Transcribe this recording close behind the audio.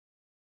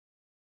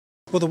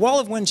Well, the Wall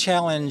of Wind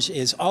Challenge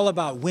is all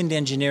about wind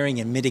engineering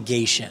and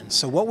mitigation.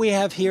 So what we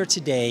have here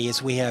today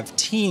is we have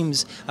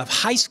teams of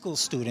high school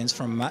students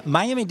from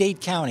Miami-Dade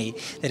County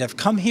that have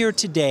come here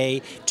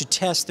today to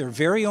test their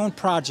very own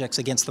projects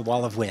against the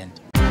Wall of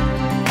Wind.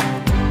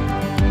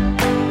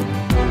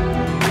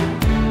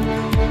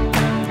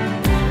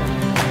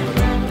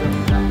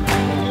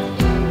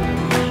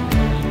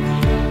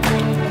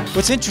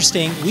 What's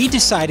interesting, we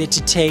decided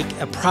to take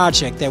a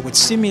project that would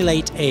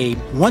simulate a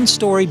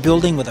one-story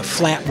building with a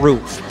flat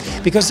roof,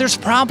 because there's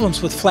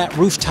problems with flat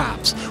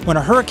rooftops. When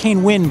a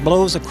hurricane wind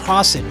blows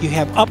across it, you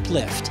have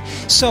uplift.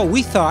 So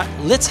we thought,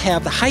 let's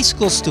have the high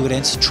school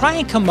students try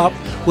and come up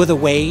with a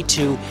way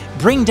to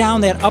bring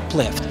down that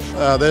uplift.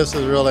 This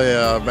is really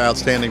an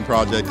outstanding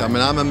project. I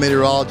mean, I'm a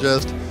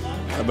meteorologist,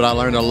 but I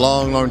learned a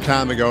long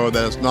time ago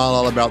that it's not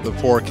all about the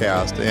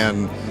forecast.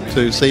 And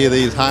to see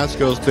these high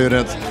school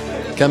students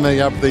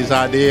coming up with these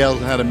ideas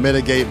on how to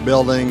mitigate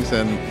buildings,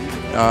 and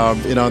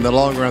you know, in the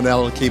long run,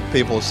 that'll keep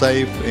people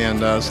safe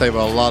and save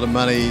a lot of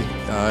money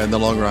in the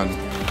long run.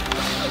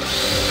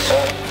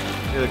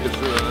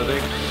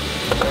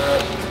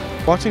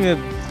 Watching it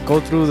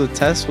go through the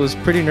test was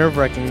pretty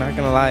nerve-wracking, not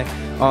gonna lie.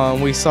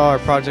 We saw our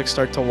project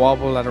start to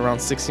wobble at around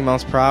 60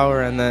 miles per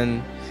hour and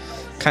then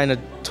kind of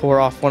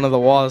tore off one of the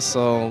walls,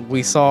 so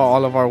we saw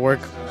all of our work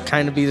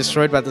kind of be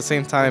destroyed, but at the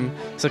same time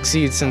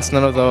succeed since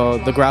none of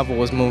the gravel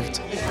was moved.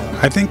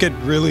 I think it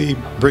really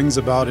brings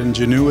about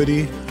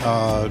ingenuity.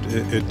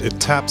 It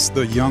taps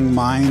the young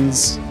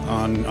minds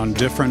on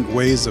different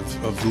ways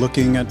of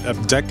looking at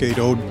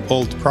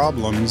decade-old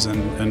problems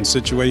and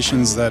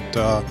situations that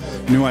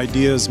new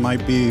ideas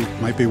might be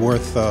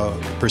worth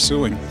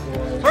pursuing.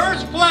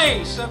 First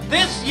place of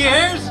this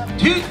year's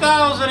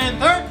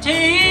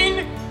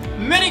 2013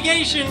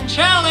 Mitigation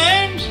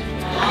Challenge,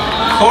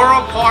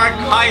 Coral Park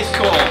High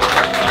School.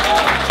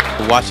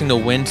 Watching the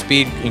wind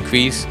speed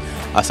increase,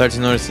 I started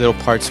to notice little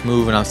parts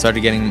move, and I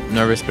started getting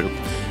nervous. But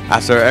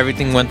after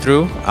everything went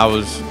through,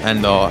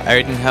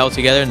 everything held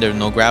together, and there was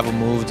no gravel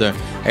moved, or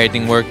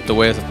everything worked the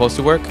way it was supposed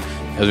to work.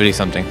 It was really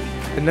something.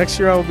 And next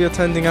year I will be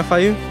attending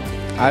FIU.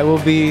 I will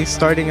be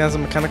starting as a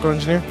mechanical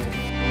engineer.